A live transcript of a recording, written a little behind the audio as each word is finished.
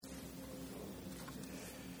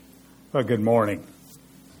Well, good morning.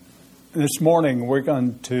 This morning we're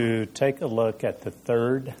going to take a look at the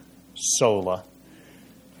third sola.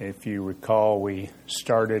 If you recall, we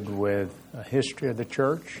started with a history of the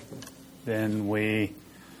church, then we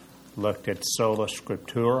looked at sola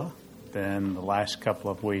scriptura, then the last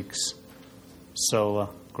couple of weeks, sola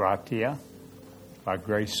gratia, by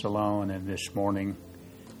grace alone, and this morning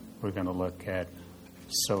we're going to look at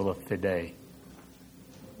sola fide,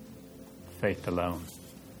 faith alone.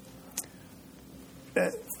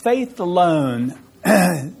 Faith alone,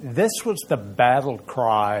 this was the battle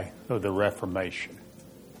cry of the Reformation.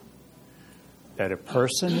 That a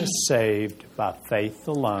person is saved by faith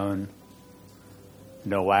alone,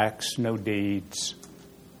 no acts, no deeds,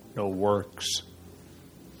 no works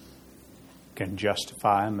can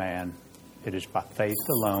justify a man. It is by faith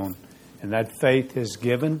alone. And that faith is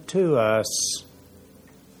given to us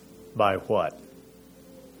by what?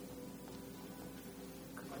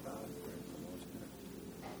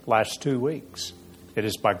 Last 2 weeks. It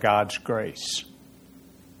is by God's grace.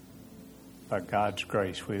 By God's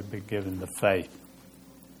grace we have been given the faith.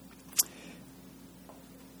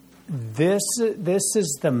 This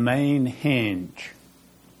is the main hinge.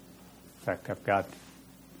 In fact, I've got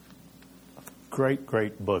a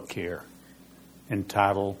great book here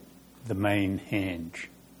entitled The Main Hinge,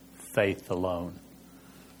 Faith Alone.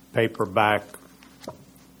 Paperback.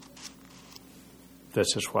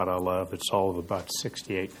 This is what I love. It's all of about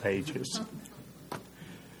 68 pages,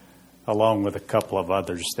 along with a couple of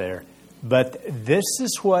others there. But this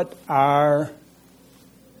is what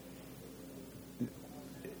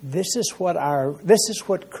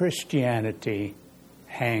Christianity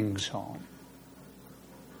hangs on,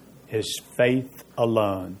 is faith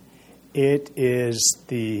alone. It is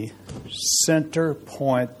the center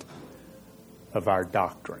point of our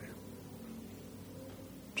doctrine.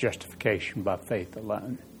 Justification by faith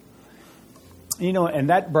alone. You know, and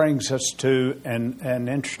that brings us to an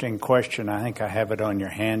interesting question. I think I have it on your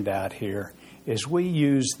handout here. Is we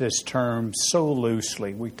use this term so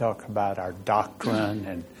loosely. We talk about our doctrine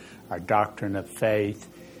and our doctrine of faith.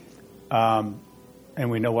 And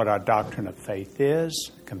we know what our doctrine of faith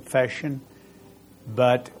is, confession.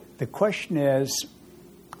 But the question is,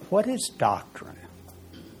 what is doctrine?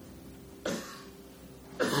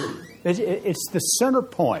 It's the center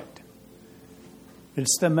point.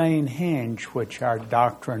 It's the main hinge which our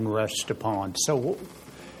doctrine rests upon. So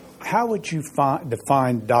how would you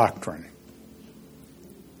define doctrine?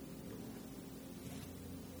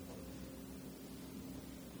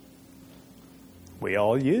 We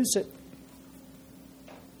all use it.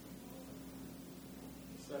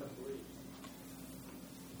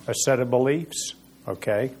 A set of beliefs.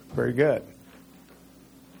 Okay, very good.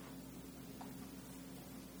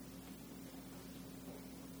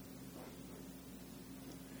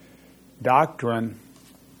 Doctrine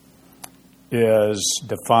is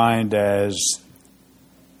defined as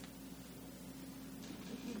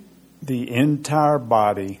the entire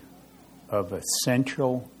body of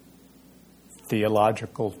essential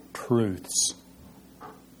theological truths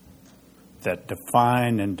that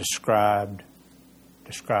define and describe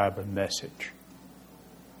a message.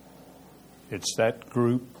 It's that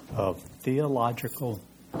group of theological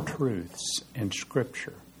truths in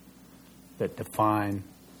Scripture that define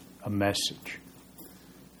a message.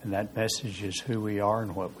 And that message is who we are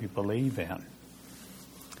and what we believe in.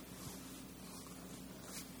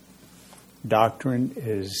 Doctrine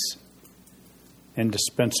is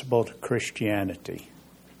indispensable to Christianity.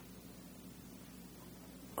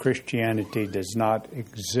 Christianity does not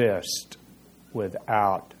exist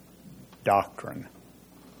without doctrine.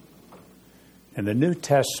 And the New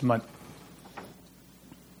Testament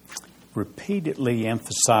repeatedly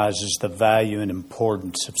emphasizes the value and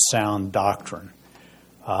importance of sound doctrine.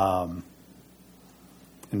 In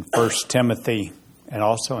 1 Timothy and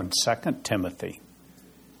also in 2 Timothy,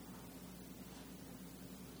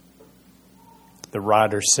 the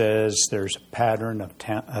writer says there's a pattern of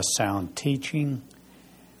sound teaching.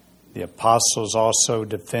 The apostles also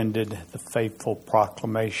defended the faithful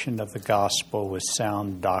proclamation of the gospel with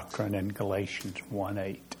sound doctrine in Galatians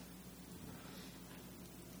 1:8.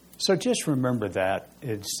 So just remember that.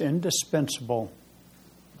 It's indispensable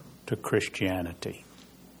to Christianity.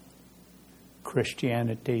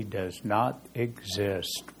 Christianity does not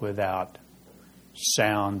exist without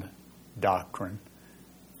sound doctrine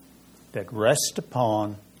that rests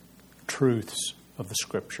upon truths of the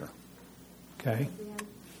Scripture. Okay?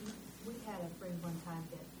 We had a friend one time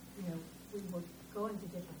that, we were going to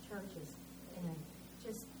different churches and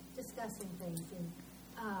just discussing things. And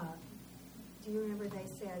do you remember they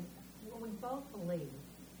said, well, we both believe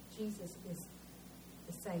Jesus is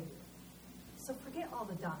the Savior. So forget all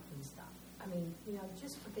the doctrine stuff. I mean,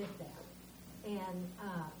 just forget that. And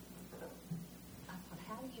I thought,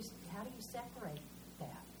 how do you separate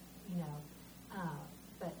that?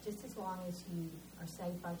 But just as long as you are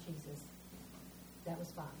saved by Jesus, that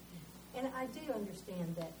was fine. And I do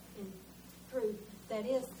understand that that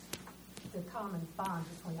is the common bond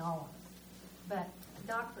between all of us. But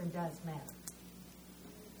doctrine does matter.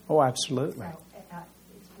 Oh, absolutely. So it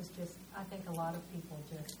was just, I think a lot of people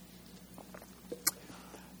just...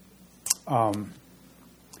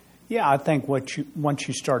 I think once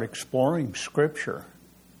you start exploring Scripture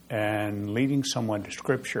and leading someone to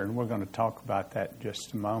Scripture, and we're going to talk about that in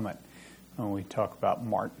just a moment when we talk about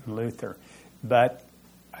Martin Luther, but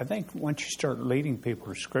I think once you start leading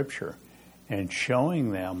people to Scripture and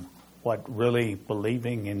showing them what really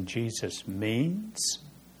believing in Jesus means,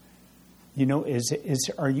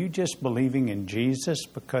 are you just believing in Jesus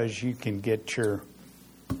because you can get your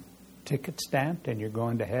ticket stamped and you're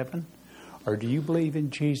going to heaven? Or do you believe in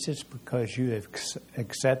Jesus because you have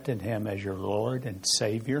accepted Him as your Lord and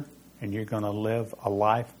Savior, and you're going to live a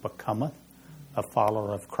life becometh a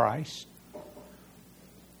follower of Christ?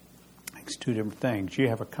 It's two different things. You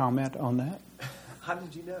have a comment on that? How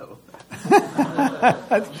did you know?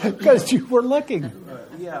 Because you were looking. Just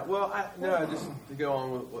to go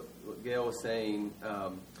on with what Gail was saying, I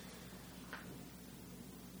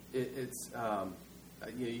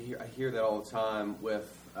hear that all the time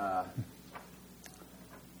with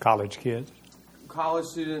college kids, college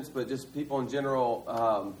students, but just people in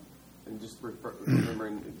general, and just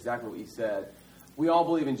remembering exactly what you said. We all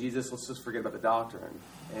believe in Jesus. Let's just forget about the doctrine.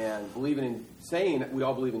 And saying that we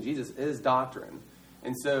all believe in Jesus is doctrine.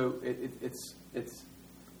 And so it's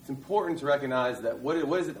important to recognize that what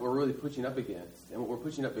is it that we're really pushing up against? And what we're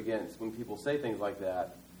pushing up against when people say things like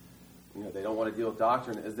that, they don't want to deal with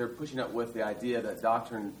doctrine, is they're pushing up with the idea that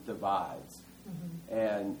doctrine divides. Mm-hmm.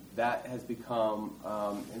 And that has become,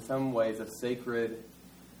 in some ways, a sacred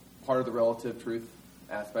part of the relative truth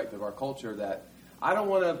aspect of our culture, that I don't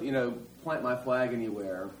want to, plant my flag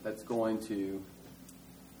anywhere that's going to,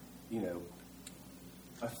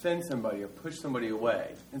 offend somebody or push somebody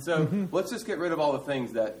away. And so let's just get rid of all the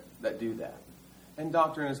things that do that. And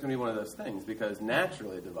doctrine is going to be one of those things, because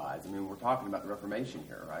naturally it divides. I mean, we're talking about the Reformation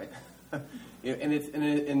here, right?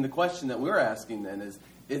 And the question that we're asking then is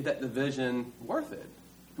that division worth it?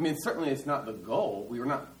 I mean, certainly it's not the goal. We were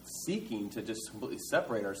not seeking to just completely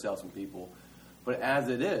separate ourselves from people. But as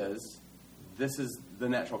it is, this is the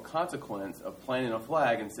natural consequence of planting a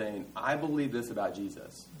flag and saying, I believe this about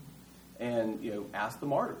Jesus. And, ask the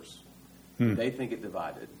martyrs. They think it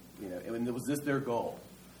divided. And was this their goal?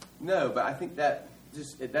 No, but I think that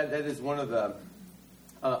is one of the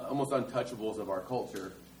almost untouchables of our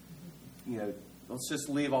culture. Let's just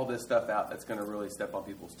leave all this stuff out that's going to really step on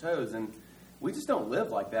people's toes. And we just don't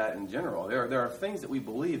live like that in general. There are things that we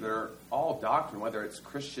believe that are all doctrine, whether it's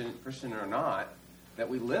Christian or not, that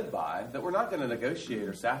we live by, that we're not going to negotiate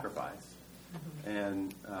or sacrifice.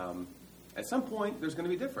 And at some point, there's going to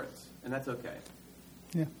be difference, and that's okay.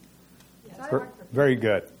 Yeah. Very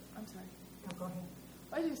good. I'm sorry. No, go ahead.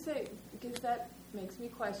 I just say, because that makes me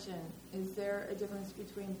question, is there a difference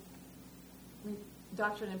between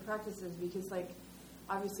doctrine and practices? Because,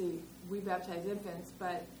 obviously, we baptize infants,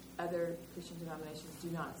 but other Christian denominations do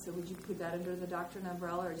not. So would you put that under the doctrine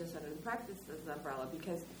umbrella or just under the practices umbrella?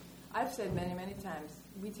 Because I've said many, many times,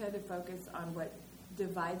 we tend to focus on what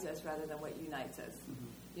divides us rather than what unites us. Mm-hmm.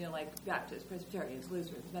 Like Baptists, Presbyterians,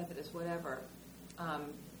 Lutherans, Methodists, whatever.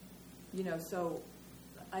 So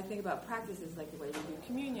I think about practices like the way we do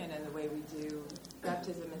communion and the way we do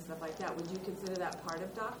baptism and stuff like that. Would you consider that part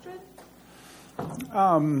of doctrine?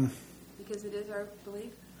 Because it is our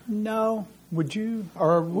belief? No. Would you?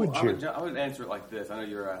 Or would you? I would answer it like this. I know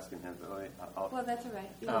you're asking him. Well, that's all right.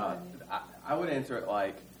 I would answer it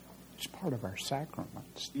like... It's part of our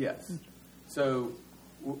sacraments. Yes. So...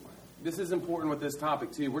 This is important with this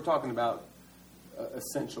topic, too. We're talking about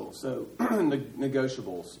essentials, so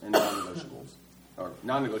negotiables and non-negotiables, or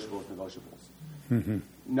non-negotiables, negotiables. Mm-hmm.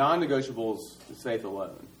 Non-negotiables is faith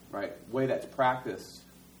alone, right? Way that's practiced,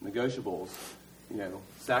 negotiables,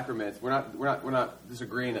 sacraments. We're not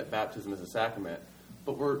disagreeing that baptism is a sacrament,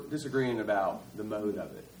 but we're disagreeing about the mode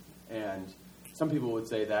of it. And some people would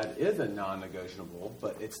say that is a non-negotiable,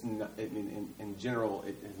 but it's not. I mean, in general,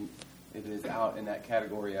 it is out in that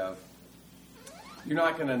category of, you're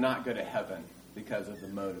not going to not go to heaven because of the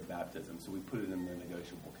mode of baptism, so we put it in the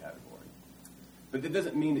negotiable category. But that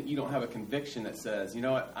doesn't mean that you don't have a conviction that says, you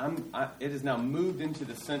know what, it has now moved into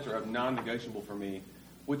the center of non-negotiable for me,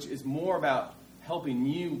 which is more about helping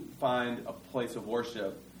you find a place of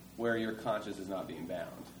worship where your conscience is not being bound.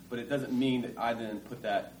 But it doesn't mean that I then put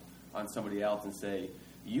that on somebody else and say,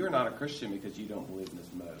 you're not a Christian because you don't believe in this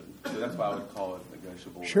mode. So that's why I would call it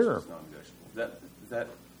negotiable versus non-negotiable. Is that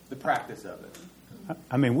the practice of it?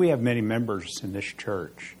 I mean, we have many members in this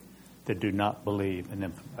church that do not believe in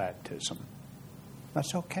infant baptism.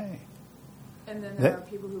 That's okay. And then there are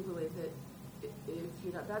people who believe that if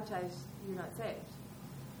you're not baptized, you're not saved.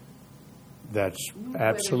 That's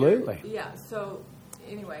absolutely. Yeah, so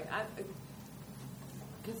anyway,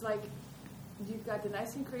 because like you've got the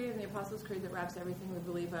Nicene Creed and the Apostles' Creed that wraps everything we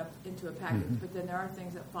believe up into a package, but then there are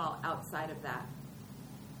things that fall outside of that.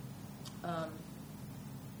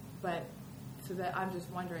 But so that I'm just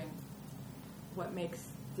wondering what makes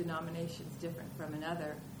denominations different from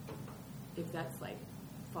another, if that's like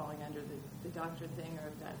falling under the doctrine thing, or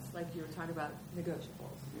if that's like you were talking about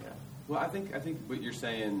negotiables. Yeah. Well, I think what you're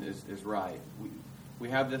saying is right. We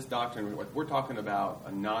have this doctrine. We're talking about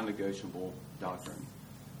a non-negotiable doctrine,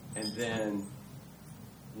 and then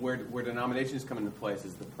where denominations come into place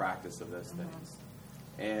is the practice of those things.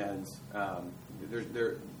 And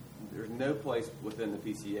there's no place within the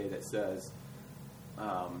PCA that says,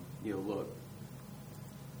 look,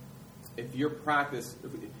 if your practice,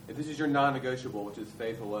 if this is your non-negotiable, which is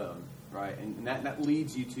faith alone, right, and that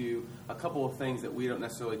leads you to a couple of things that we don't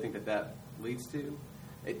necessarily think that leads to,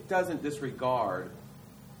 it doesn't disregard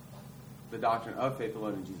the doctrine of faith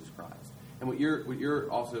alone in Jesus Christ. And what you're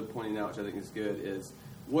also pointing out, which I think is good, is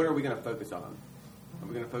what are we going to focus on? Are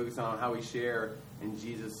we going to focus on how we share in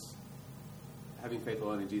Jesus, having faith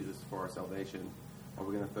alone in Jesus for our salvation? Or are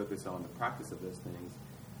we going to focus on the practice of those things?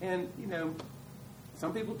 And,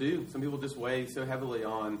 some people do. Some people just weigh so heavily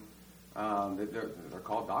on, they're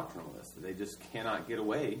called doctrinalists. They just cannot get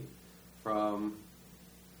away from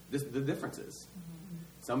the differences.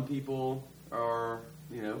 Some people are,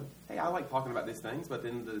 hey, I like talking about these things, but at the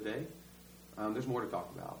end of the day, there's more to talk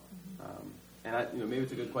about. And maybe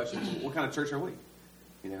it's a good question. What kind of church are we?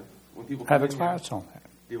 When people have a class on that.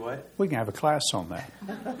 Do what? We can have a class on that.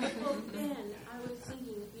 Well, Ben, I was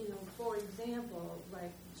thinking, for example,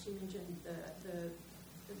 like she mentioned the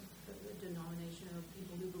denomination or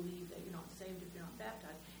people who believe that you're not saved if you're not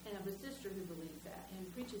baptized. And I have a sister who believes that and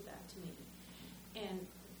preaches that to me. And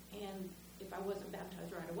if I wasn't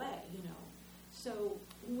baptized right away, So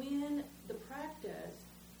when the practice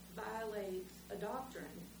violates a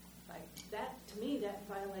doctrine, like that, to me, that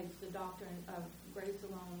violates the doctrine of grace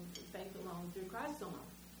alone, faith alone, through Christ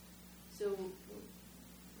alone. So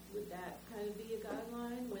would that kind of be a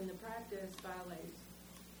guideline when the practice violates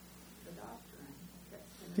the doctrine?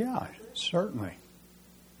 Yeah, certainly.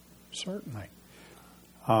 Certainly.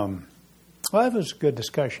 Well, that was a good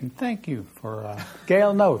discussion. Thank you for,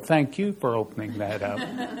 Gail, thank you for opening that up.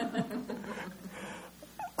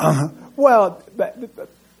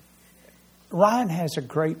 Ryan has a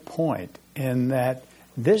great point in that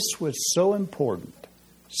this was so important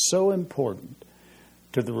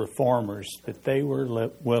to the reformers that they were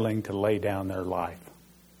willing to lay down their life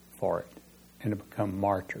for it and to become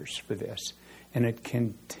martyrs for this. And it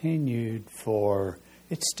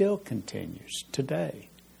still continues today.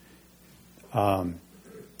 All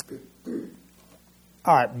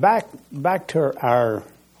right, back to our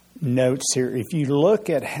notes here. If you look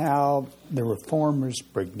at how the reformers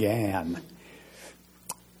began,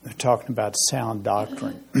 they're talking about sound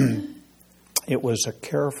doctrine. It was a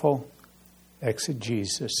careful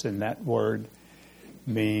exegesis, and that word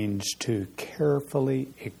means to carefully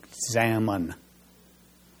examine,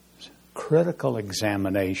 critical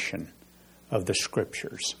examination of the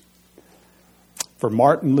Scriptures. For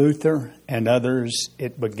Martin Luther and others,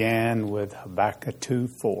 it began with Habakkuk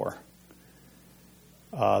 2:4.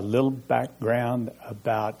 A little background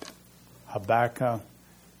about Habakkuk.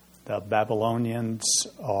 The Babylonians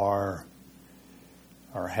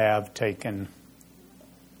have taken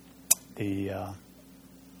the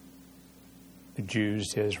Jews,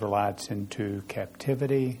 the Israelites, into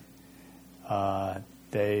captivity.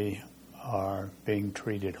 They are being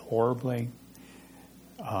treated horribly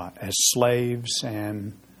as slaves.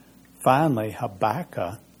 And finally,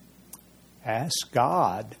 Habakkuk asked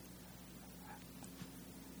God,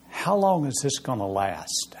 how long is this going to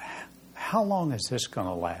last? How long is this going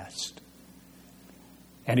to last?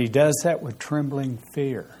 And he does that with trembling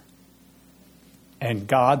fear. And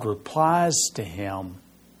God replies to him.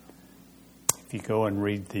 If you go and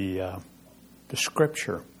read the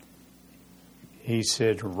Scripture, he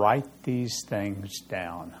said, write these things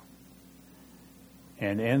down.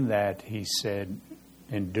 And in that, he said,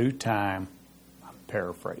 in due time, I'm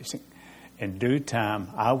paraphrasing, in due time,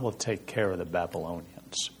 I will take care of the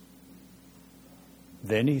Babylonians.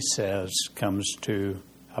 Then he comes to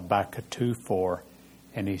Habakkuk 2:4,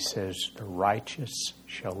 and he says, the righteous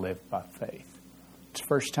shall live by faith. It's the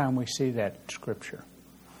first time we see that in Scripture.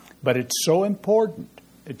 But it's so important.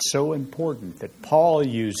 It's so important that Paul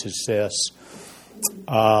uses this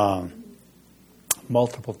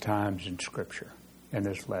multiple times in Scripture, in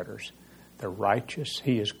his letters. The righteous,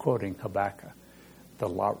 he is quoting Habakkuk, the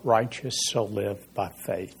righteous shall live by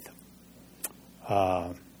faith.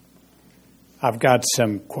 I've got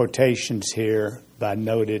some quotations here by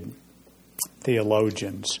noted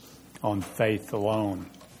theologians on faith alone.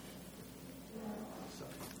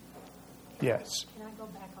 Yes. Can I go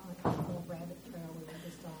back on the little rabbit trail we were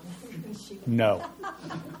just on? No.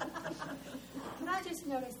 Can I just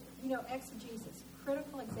notice, exegesis,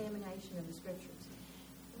 critical examination of the Scriptures.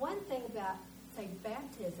 One thing about, say,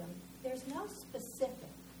 baptism, there's no specific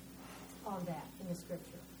on that in the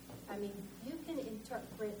Scripture. I mean, you can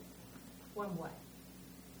interpret one way,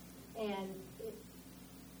 and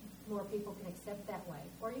more people can accept that way,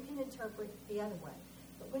 or you can interpret the other way.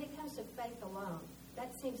 But when it comes to faith alone,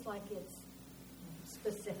 that seems like it's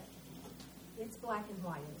specific. It's black and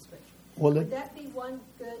white in the Scripture. Well, would that be one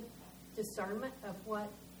good discernment of what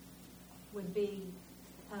would be,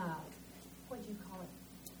 what do you call it?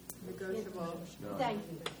 Negotiable. Thank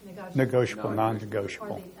you. Negotiable,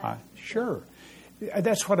 non-negotiable. Sure.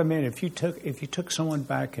 That's what I mean. If you took someone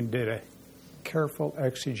back and did a careful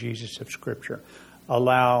exegesis of Scripture,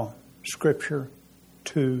 allow Scripture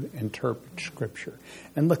to interpret Scripture,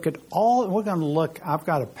 and look at all. We're going to look. I've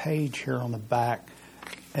got a page here on the back,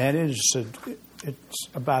 and it's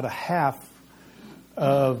about a half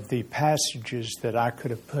of the passages that I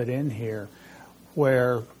could have put in here,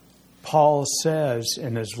 where Paul says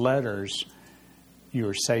in his letters, "You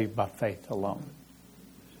are saved by faith alone.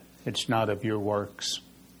 It's not of your works;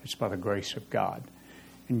 it's by the grace of God."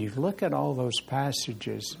 And you look at all those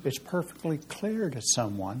passages, it's perfectly clear to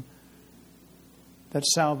someone that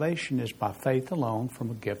salvation is by faith alone from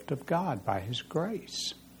a gift of God, by His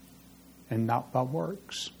grace, and not by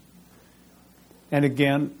works. And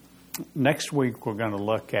again, next week we're going to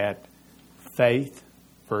look at faith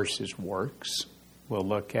versus works. We'll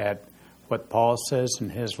look at what Paul says in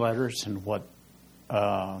his letters and what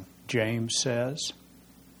James says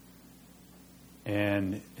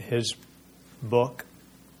in his book.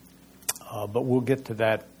 But we'll get to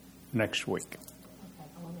that next week. Okay,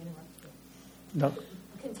 I won't interrupt you. No.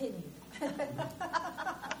 Continue.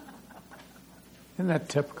 Isn't that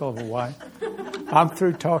typical of a wife? I'm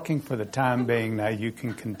through talking for the time being. Now you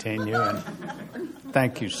can continue. And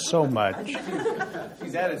thank you so much.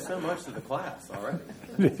 She's added so much to the class already.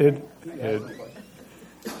 It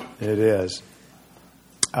is.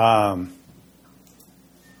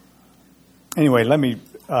 Anyway, let me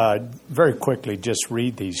very quickly just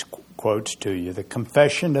read these quotes to you. The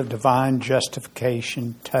confession of divine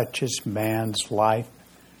justification touches man's life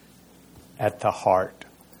at the heart,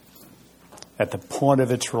 at the point of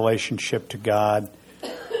its relationship to God.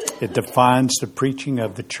 It defines the preaching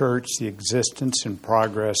of the church, the existence and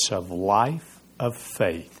progress of life of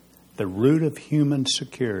faith, the root of human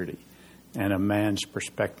security, and a man's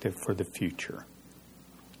perspective for the future.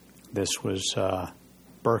 This was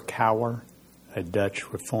Berkhouwer, a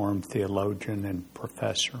Dutch Reformed theologian and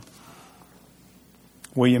professor.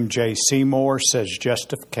 William J. Seymour says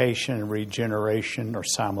justification and regeneration are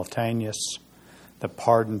simultaneous. The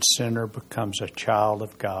pardoned sinner becomes a child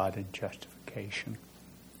of God in justification.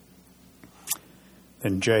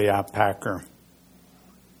 Then J.I. Packer,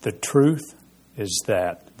 the truth is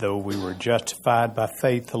that though we were justified by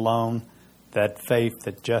faith alone, that faith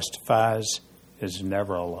that justifies is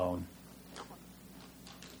never alone.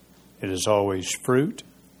 It is always fruit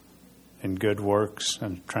and good works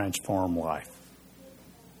and transform life.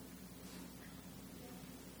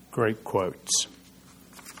 Great quotes.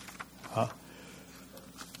 All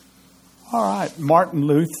right, Martin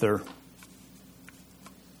Luther.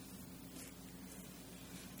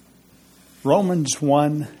 Romans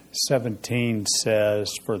 1:17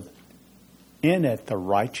 says, "For in it the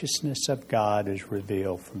righteousness of God is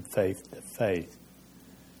revealed from faith to faith,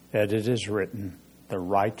 that it is written, the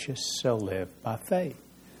righteous shall live by faith."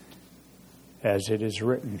 As it is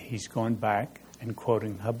written, he's going back and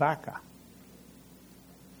quoting Habakkuk.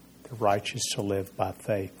 The righteous shall live by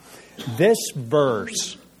faith. This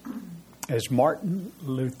verse, as Martin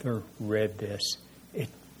Luther read this, it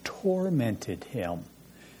tormented him.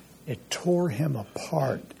 It tore him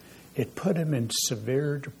apart. It put him in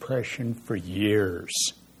severe depression for years.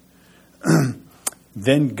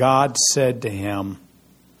 Then God said to him,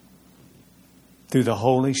 through the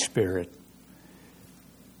Holy Spirit,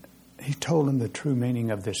 He told him the true meaning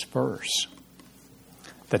of this verse.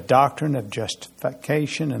 The doctrine of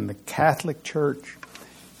justification in the Catholic Church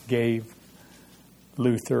gave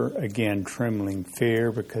Luther, again, trembling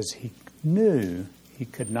fear because he knew he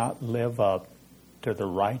could not live up to the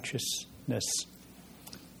righteousness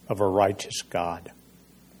of a righteous God.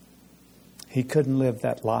 He couldn't live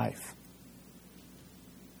that life.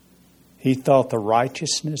 He thought the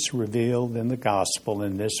righteousness revealed in the gospel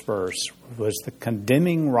in this verse was the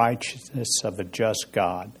condemning righteousness of a just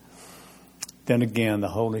God. Then again, the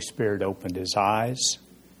Holy Spirit opened his eyes.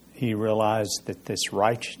 He realized that this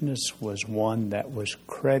righteousness was one that was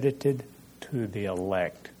credited to the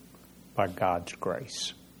elect by God's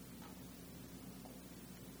grace.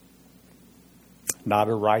 Not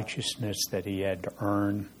a righteousness that he had to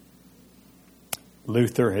earn.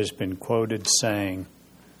 Luther has been quoted saying,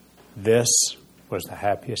 "This was the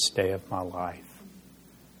happiest day of my life.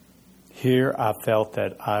 Here I felt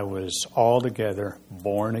that I was altogether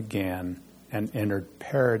born again and entered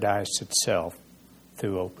paradise itself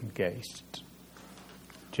through open gates."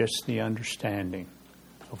 Just the understanding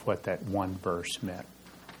of what that one verse meant.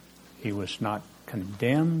 He was not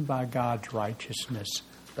condemned by God's righteousness,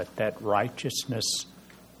 but that righteousness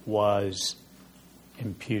was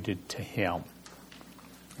imputed to him.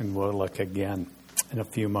 And we'll look again in a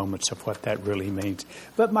few moments of what that really means.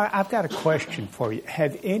 But I've got a question for you.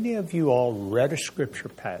 Have any of you all read a scripture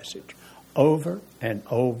passage over and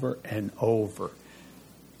over and over?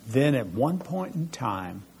 Then at one point in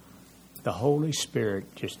time, the Holy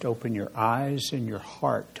Spirit just opened your eyes and your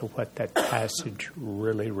heart to what that passage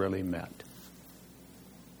really, really meant.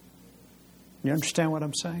 You understand what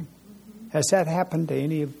I'm saying? Mm-hmm. Has that happened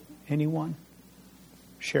to anyone?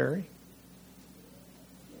 Sherry?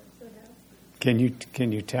 Can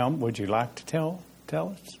you tell? Would you like to tell us? I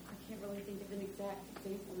can't really think of an exact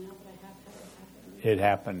example now, but I have had it happen. It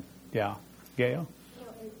happened, yeah. Gail?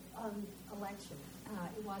 Election.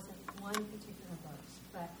 It wasn't one particular verse,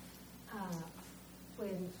 but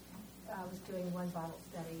when I was doing one Bible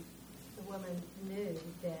study, the woman knew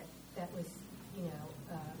that was,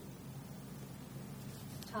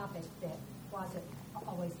 topic that wasn't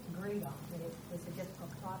always agreed on, that it was a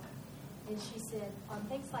difficult topic. And she said, on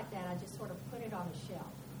things like that, I just sort of put it on a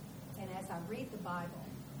shelf. And as I read the Bible,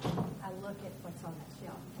 I look at what's on that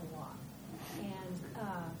shelf a lot.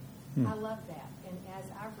 And I love that. And as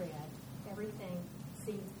I read, everything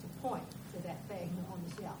seems to point to that thing on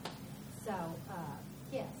the shelf. So,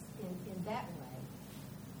 yes, in that way,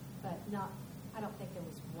 but not, I don't think there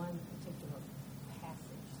was one particular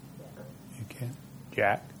passage that... Okay.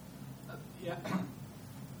 Jack? Yeah.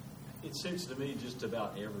 It seems to me just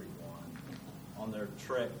about everyone on their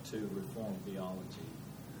trek to Reformed theology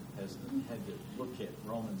has had to look at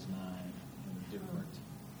Romans 9 in a different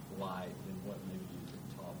light than what maybe you've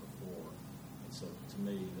been taught before. And so to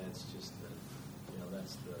me, that's just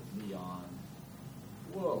that's the neon.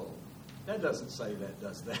 Whoa, that doesn't say that,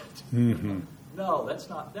 does that? Mm-hmm. No,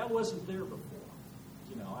 that wasn't there before.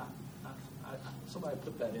 Somebody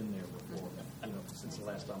put that in there before, since the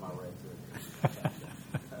last time I read through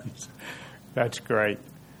it. That's great.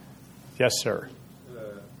 Yes, sir.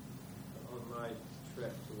 On my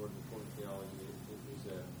trek toward Reformed theology, it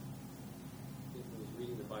was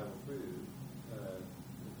reading the Bible through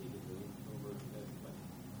repeatedly over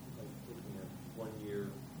like taking a 1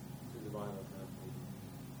 year through the Bible kind of thing.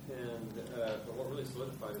 And but what really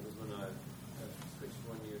solidified it was when I switched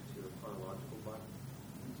 1 year to a chronological Bible,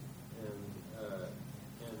 and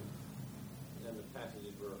the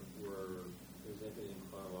passages were presented in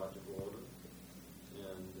chronological order,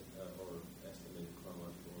 and or estimated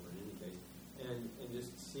chronological order in any case, and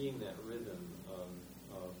just seeing that rhythm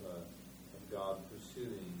of God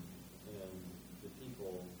pursuing and the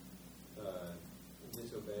people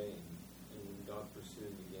disobeying, and God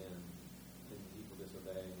pursuing again, and the people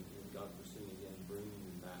disobeying, and God pursuing again, bringing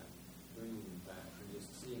them back, and just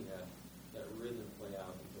seeing that rhythm play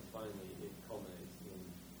out until finally it culminates in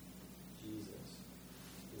Jesus.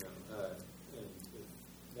 And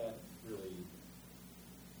that really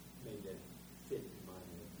made it fit in my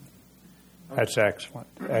head. That's excellent.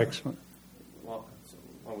 Excellent. Well,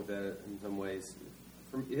 along with that, in some ways,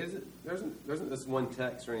 there isn't this one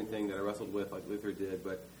text or anything that I wrestled with like Luther did,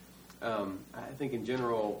 but I think in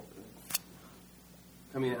general,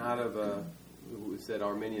 coming out of we said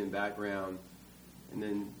Arminian background, and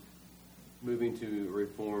then moving to a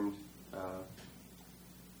Reformed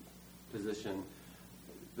position,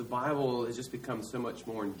 the Bible has just become so much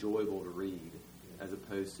more enjoyable to read as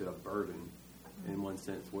opposed to a burden in one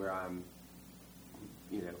sense, where I'm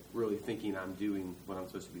really thinking I'm doing what I'm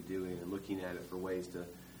supposed to be doing and looking at it for ways to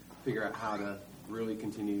figure out how to really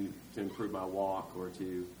continue to improve my walk or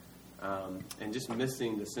to and just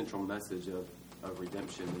missing the central message of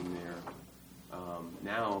redemption in there.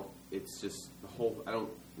 Now it's just the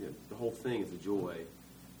whole thing is a joy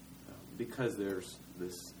because there's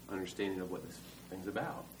this understanding of what this thing's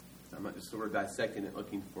about. So I'm not just sort of dissecting it,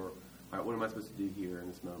 looking for, all right, what am I supposed to do here in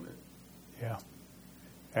this moment? Yeah,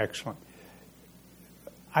 excellent.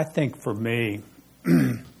 I think for me,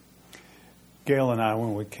 Gail and I,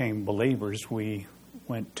 when we became believers, we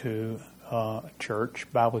went to a church,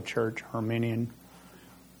 Bible church, Armenian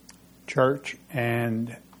church,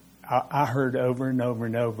 and I heard over and over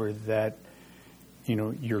and over that,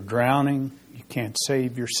 you're drowning, you can't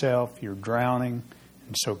save yourself, you're drowning,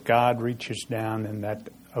 and so God reaches down in that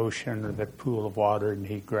ocean or that pool of water and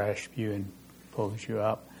He grasps you and pulls you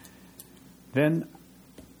up. Then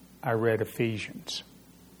I read Ephesians.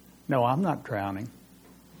 No, I'm not drowning.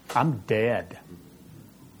 I'm dead.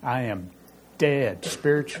 I am dead,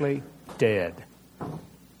 spiritually dead.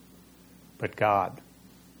 But God,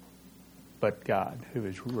 who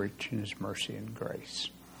is rich in His mercy and grace.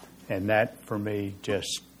 And that, for me,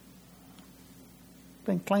 just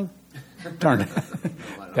clink, clink, turned.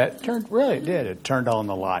 Really, it did. It turned on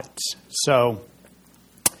the lights. So,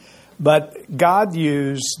 but God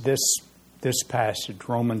used this passage,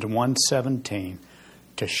 Romans 1:17,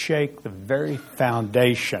 to shake the very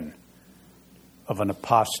foundation of an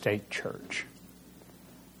apostate church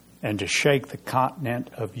and to shake the continent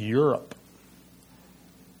of Europe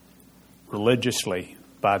religiously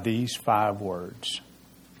by these 5 words: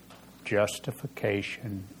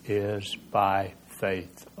 justification is by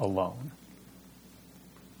faith alone.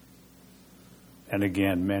 And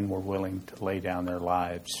again, men were willing to lay down their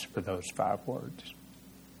lives for those 5 words.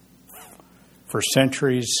 For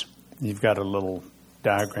centuries, you've got a little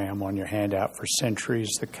diagram on your handout. For centuries,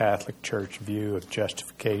 the Catholic Church view of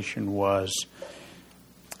justification was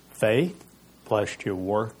faith plus your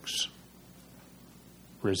works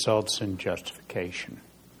results in justification.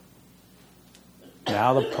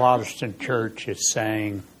 Now the Protestant Church is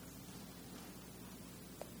saying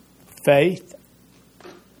faith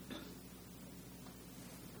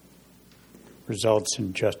results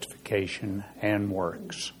in justification and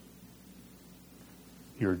works.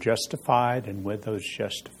 You're justified, and with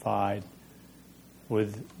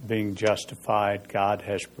being justified, God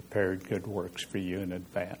has prepared good works for you in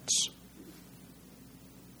advance.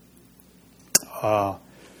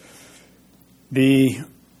 The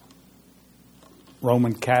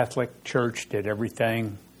Roman Catholic Church did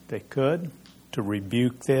everything they could to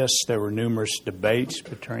rebuke this. There were numerous debates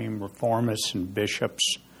between reformists and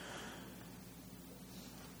bishops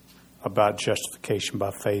about justification by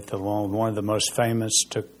faith alone. One of the most famous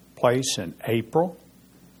took place in April.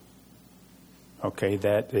 Okay,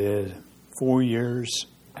 that is 4 years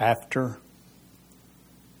after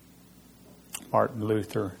Martin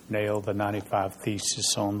Luther nailed the 95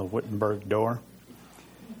 Theses on the Wittenberg door.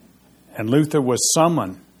 And Luther was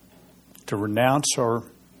summoned to renounce or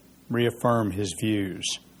reaffirm his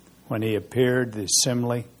views. When he appeared at the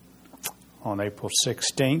assembly on April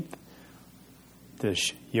 16th,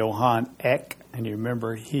 this Johann Eck, and you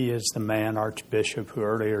remember he is the man, Archbishop, who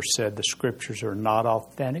earlier said the Scriptures are not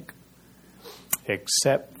authentic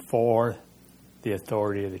except for the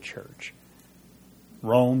authority of the Church.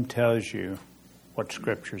 Rome tells you what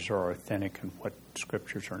Scriptures are authentic and what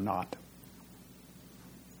Scriptures are not.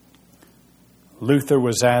 Luther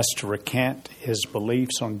was asked to recant his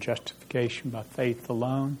beliefs on justification by faith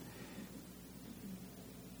alone.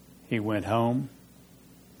 He went home.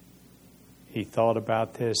 He thought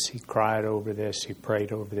about this. He cried over this. He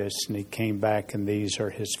prayed over this. And he came back, and these are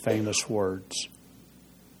his famous words.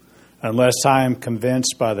 Unless I am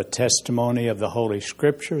convinced by the testimony of the Holy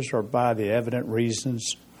Scriptures or by the evident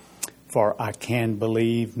reasons, for I can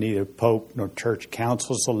believe neither Pope nor church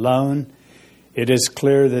councils alone, it is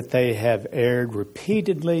clear that they have erred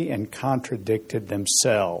repeatedly and contradicted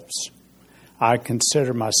themselves. I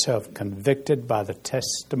consider myself convicted by the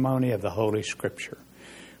testimony of the Holy Scripture,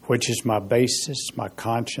 which is my basis. My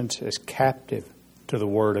conscience is captive to the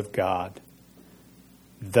Word of God.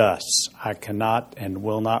 Thus, I cannot and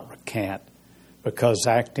will not recant, because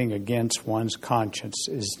acting against one's conscience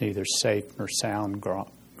is neither safe nor sound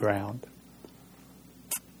ground.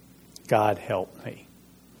 God help me.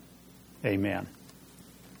 Amen.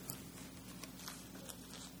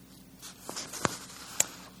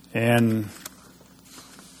 In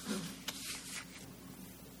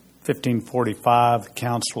 1545, the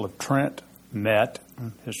Council of Trent met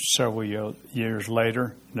several years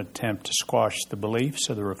later in an attempt to squash the beliefs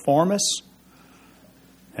of the Reformists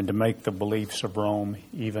and to make the beliefs of Rome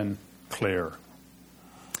even clearer.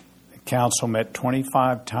 The council met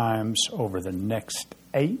 25 times over the next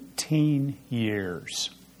 18 years.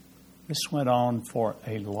 This went on for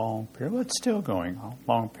a long period. Well, it's still going on,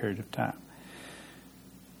 a long period of time.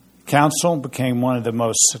 Council became one of the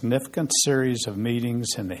most significant series of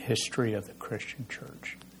meetings in the history of the Christian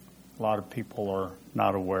church. A lot of people are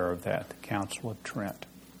not aware of that, the Council of Trent.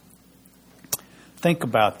 Think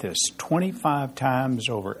about this, 25 times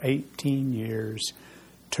over 18 years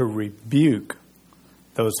to rebuke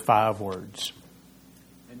those 5 words.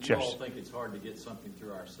 And you all think it's hard to get something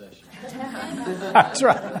through our session. That's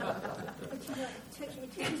right. But you know,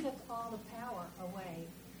 it took all the power away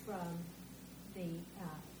from the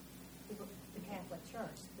Catholic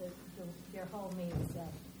Church. Their whole means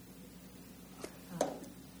of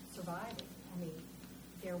surviving. I mean,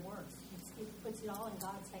 their works. It puts it all in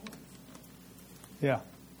God's hands. Yeah.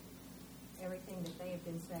 Everything that they have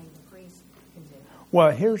been saying the priest can do.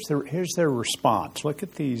 Well, here's their response. Look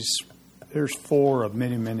at these. There's 4 of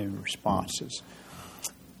many, many responses.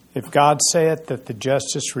 If God saith that the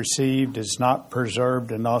justice received is not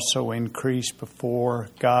preserved and also increased before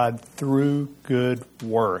God through good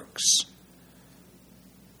works,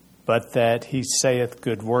 but that he saith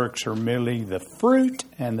good works are merely the fruit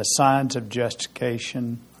and the signs of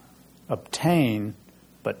justification obtained,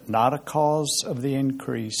 but not a cause of the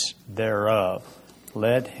increase thereof,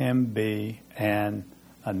 let him be an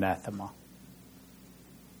anathema.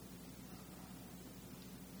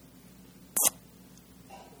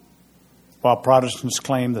 While Protestants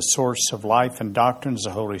claim the source of life and doctrines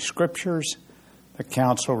of the Holy Scriptures, the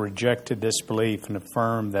Council rejected this belief and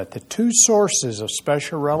affirmed that the 2 sources of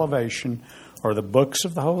special revelation are the books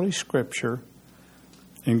of the Holy Scripture,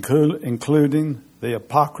 including the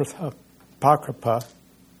Apocrypha,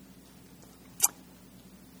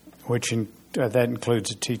 which that includes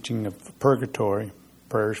the teaching of purgatory,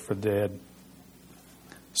 prayers for the dead,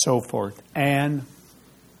 so forth, and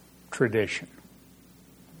tradition.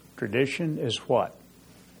 Tradition is what?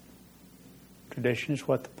 Tradition is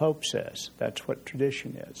what the Pope says. That's what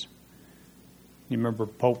tradition is. You remember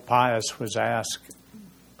Pope Pius was asked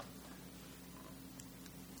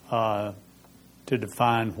to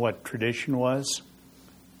define what tradition was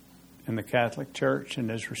in the Catholic Church,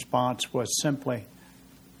 and his response was simply,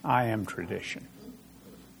 I am tradition.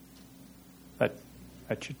 That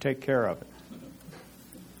should take care of it.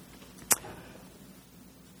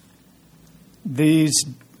 These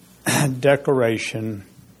declaration,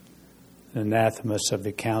 anathemas of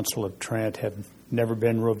the Council of Trent have never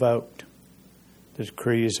been revoked. The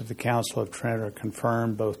decrees of the Council of Trent are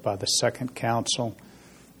confirmed both by the Second Council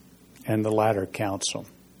and the latter Council.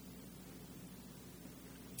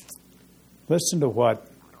 Listen to what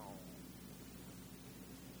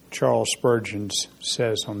Charles Spurgeon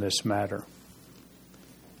says on this matter.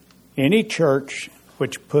 Any church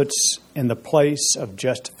which puts in the place of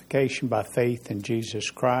justification by faith in Jesus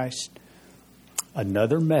Christ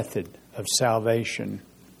another method of salvation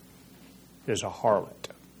is a harlot.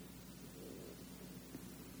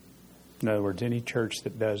 In other words, any church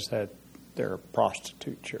that does that, they're a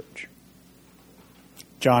prostitute church.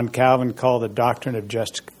 John Calvin called the doctrine of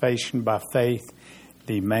justification by faith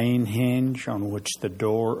the main hinge on which the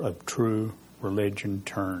door of true religion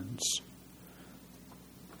turns.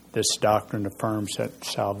 This doctrine affirms that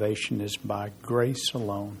salvation is by grace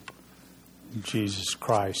alone. Jesus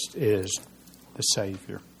Christ is the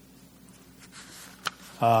Savior.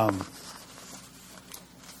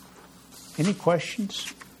 Any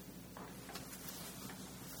questions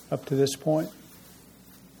up to this point?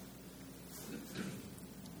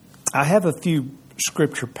 I have a few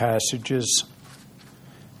scripture passages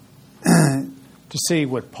to see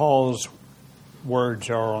what Paul's words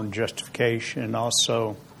are on justification, and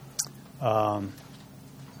also our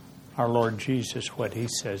Lord Jesus, what he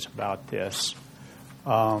says about this.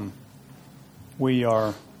 We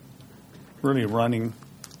are really running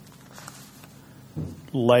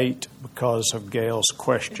late because of Gail's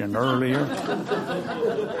question earlier.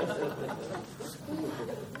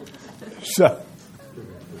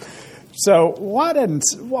 So why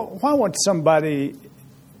won't somebody,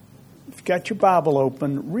 if you've got your Bible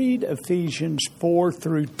open, read Ephesians 4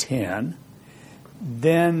 through 10,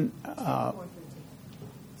 then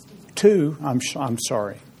 2, I'm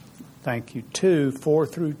sorry, thank you, 2, 4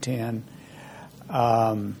 through 10.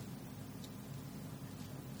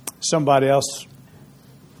 Somebody else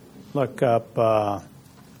look up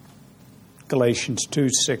Galatians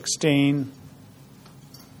 2:16.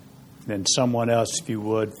 Then someone else, if you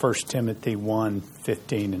would, 1 Timothy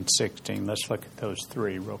 1:15 and 16. Let's look at those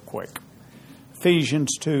 3 real quick.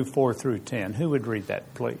 Ephesians 2, 4 through 10. Who would read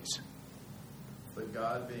that, please? But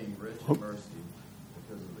God, being rich in mercy,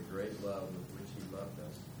 because of the great love with which he loved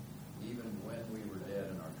us, even when we were dead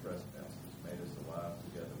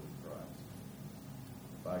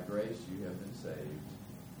By grace you have been saved,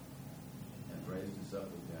 and raised us up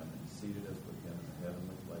with him, and seated us with him in the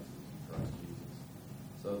heavenly places in Christ Jesus,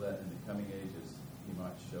 so that in the coming ages he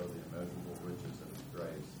might show the immeasurable riches of his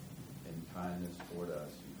grace and kindness toward us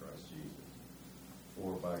in Christ Jesus.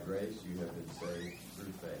 For by grace you have been saved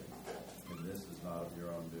through faith, and this is not of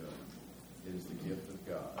your own doing. It is the gift of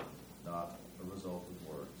God, not a result of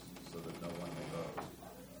works, so that no one may boast.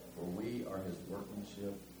 For we are his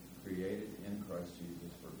workmanship, created in Christ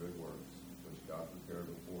Jesus for good works, which God prepared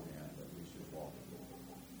beforehand that we should walk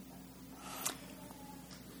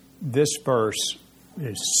in. This verse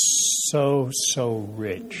is so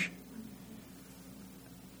rich.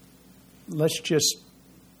 Let's just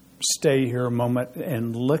stay here a moment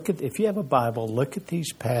and look at, if you have a Bible, look at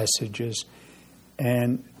these passages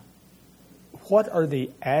and what are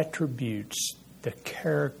the attributes, the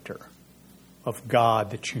character of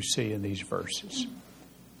God that you see in these verses?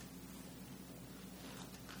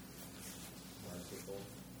 Merciful.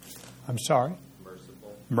 I'm sorry?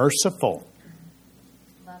 Merciful. Merciful.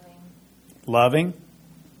 Loving. Loving.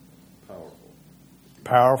 Powerful.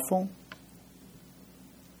 Powerful.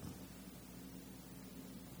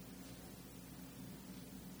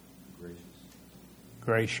 Gracious.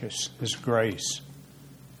 Gracious. His grace.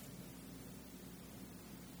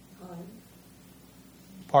 Kind.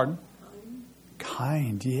 Pardon? Kind.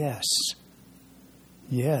 Kind, yes.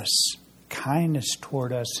 Yes. Kindness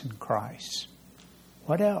toward us in Christ.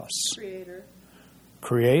 What else? Creator.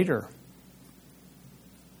 Creator.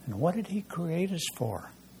 And what did he create us for?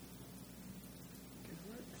 Good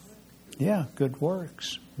works. Yeah, good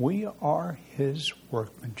works. We are his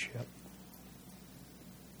workmanship.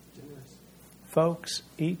 Generous. Folks,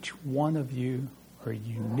 each one of you are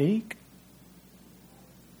unique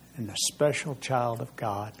and a special child of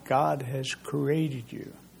God. God has created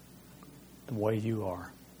you the way you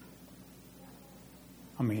are.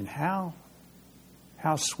 I mean, how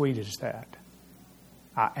sweet is that?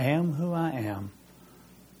 I am who I am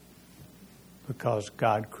because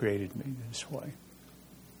God created me this way.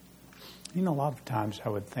 You know, a lot of times I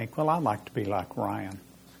would think, well, I'd like to be like Ryan.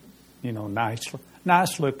 You know,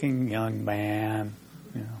 nice looking young man,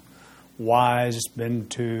 you know, wise, been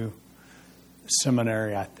to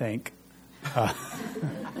seminary, I think.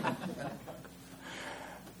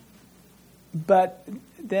 But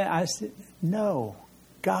then I said, no,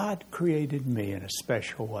 God created me in a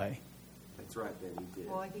special way. That's right, Ben, he did.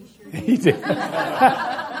 Boy, he sure He did. did.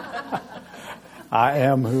 I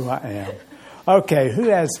am who I am. Okay, who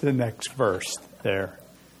has the next verse there?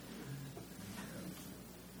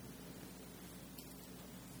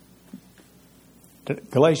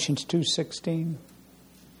 Galatians 2:16.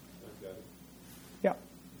 I've got it. Yeah.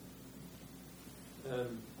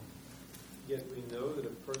 Yet we know that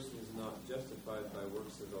a person is not justified by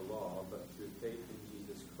works of the law, but through faith in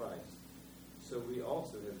Jesus Christ. So we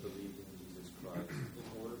also have believed in Jesus Christ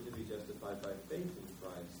in order to be justified by faith in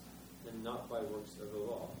Christ and not by works of the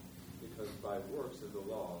law, because by works of the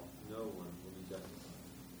law no one will be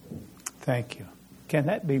justified. Thank you. Can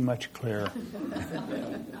that be much clearer?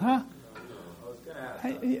 Huh? I was going to ask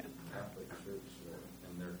I- the yeah. Catholic Church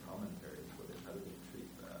and their commentaries, how do they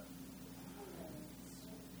treat that?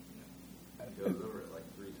 It goes over it like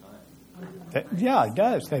 3 times. Yeah, it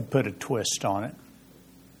does. They put a twist on it.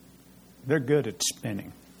 They're good at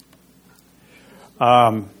spinning.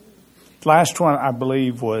 Last one, I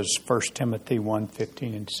believe, was 1 Timothy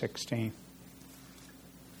 1:15 and 16.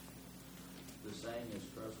 The saying is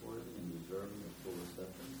trustworthy and deserving of full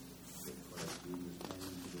acceptance, that Christ Jesus came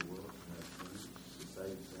into the world to have sinners, to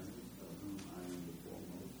save sinners, of whom I am the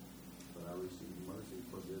foremost. But I received mercy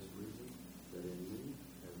for this reason, that in me,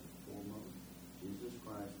 as the foremost, Jesus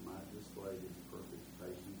Christ might display his perfect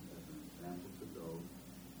patience as an example to those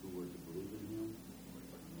who were to believe in him with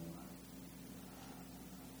eternal life.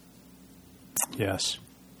 Yes.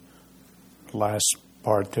 Last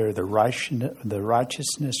part there, the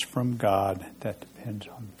righteousness from God that depends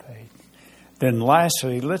on faith. Then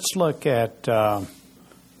lastly, let's look at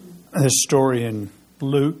this story in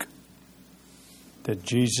Luke that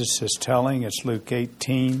Jesus is telling. It's Luke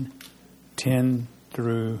 18:10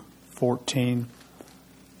 through 14.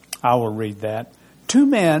 I will read that. 2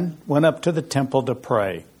 men went up to the temple to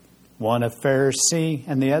pray, one a Pharisee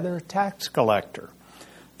and the other a tax collector.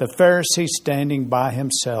 The Pharisee, standing by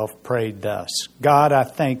himself, prayed thus: God, I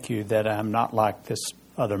thank you that I am not like this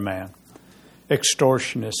other man,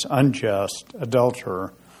 extortionist, unjust,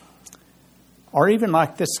 adulterer, or even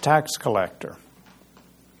like this tax collector.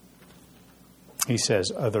 He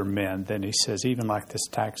says other men. Then he says even like this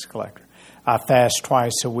tax collector. I fast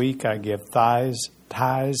twice a week. I give tithes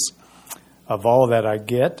of all that I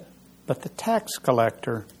get. But the tax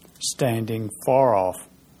collector, standing far off,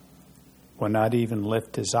 will not even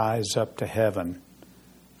lift his eyes up to heaven,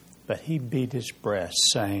 but he beat his breast,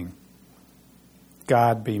 saying,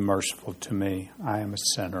 God, be merciful to me. I am a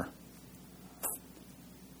sinner.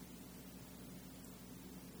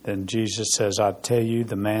 Then Jesus says, I tell you,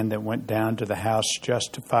 the man that went down to the house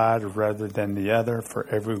justified rather than the other, for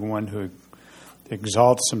everyone who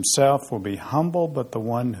exalts himself will be humble, but the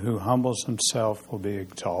one who humbles himself will be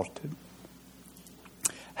exalted.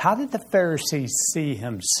 How did the Pharisee see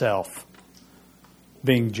himself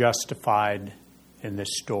being justified in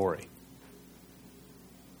this story?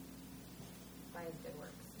 By his good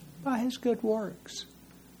works. By his good works.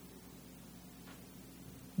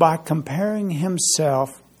 By comparing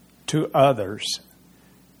himself to others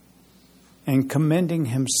and commending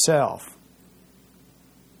himself.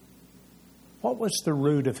 What was the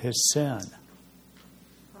root of his sin?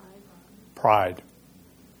 Pride.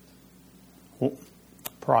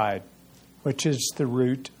 Pride, which is the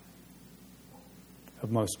root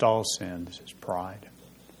of most all sins, is pride.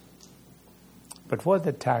 But what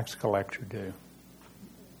did the tax collector do?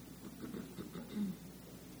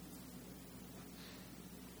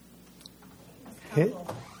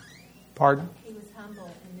 Pardon? He was humble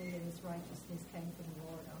and knew that his righteousness came from the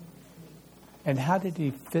Lord only. And how did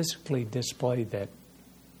he physically display that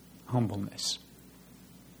humbleness?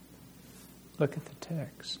 Look at the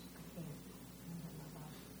text.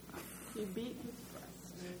 He beat his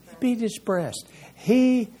breast. He beat his breast.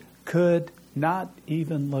 He could not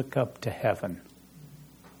even look up to heaven.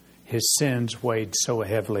 His sins weighed so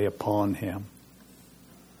heavily upon him.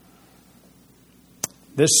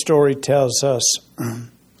 This story tells us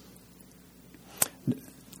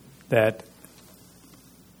that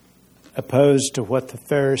opposed to what the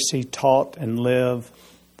Pharisee taught and lived,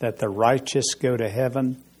 that the righteous go to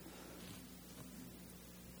heaven,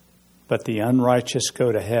 but the unrighteous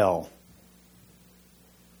go to hell.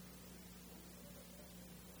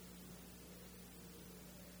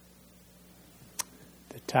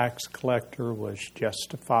 The tax collector was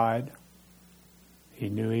justified. He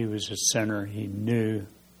knew he was a sinner. He knew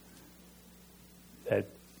that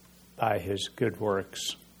by his good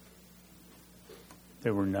works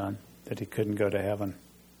there were none, that he couldn't go to heaven.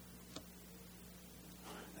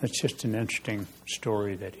 That's just an interesting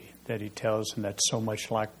story that he tells, and that's so much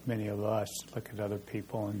like many of us look at other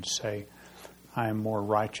people and say, I am more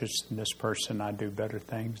righteous than this person. I do better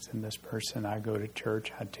things than this person. I go to church.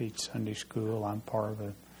 I teach Sunday school. I'm part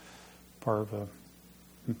of a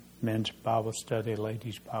men's Bible study,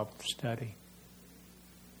 ladies' Bible study.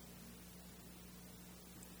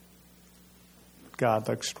 God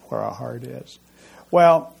looks where our heart is.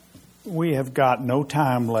 Well, we have got no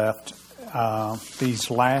time left. These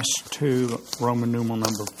last two, Roman numeral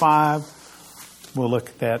number 5, we'll look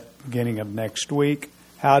at that beginning of next week.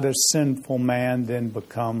 How does sinful man then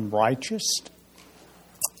become righteous?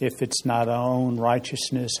 If it's not our own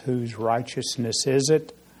righteousness, whose righteousness is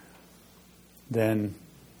it? Then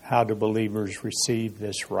how do believers receive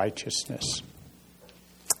this righteousness?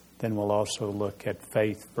 Then we'll also look at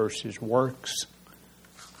faith versus works.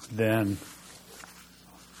 Then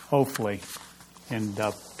hopefully end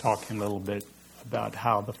up talking a little bit about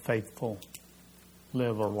how the faithful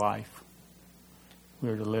live a life.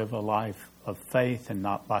 We're to live a life of faith and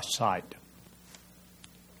not by sight.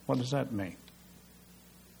 What does that mean?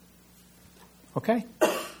 Okay?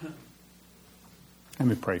 Let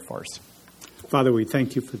me pray for us. Father, we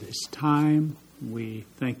thank you for this time. We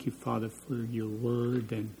thank you, Father, for your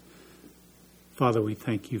word. And Father, we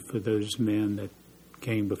thank you for those men that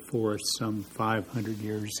came before us some 500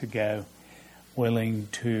 years ago, willing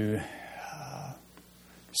to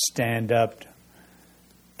stand up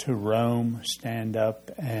to Rome, stand up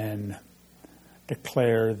and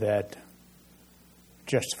declare that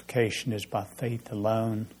justification is by faith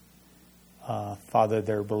alone. Father,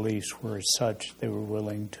 their beliefs were as such they were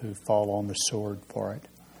willing to fall on the sword for it.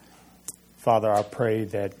 Father, I pray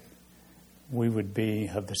that we would be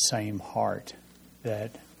of the same heart,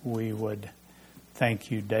 that we would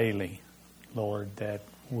thank you daily, Lord, that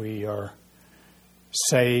we are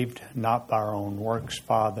saved not by our own works,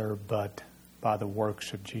 Father, but by the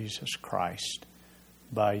works of Jesus Christ,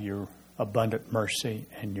 by your abundant mercy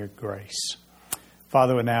and your grace.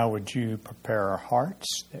 Father, now would you prepare our hearts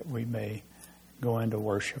that we may go into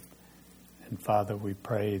worship. And Father, we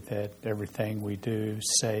pray that everything we do,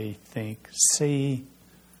 say, think, see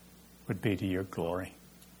would be to your glory.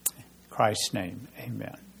 In Christ's name,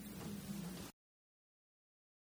 amen.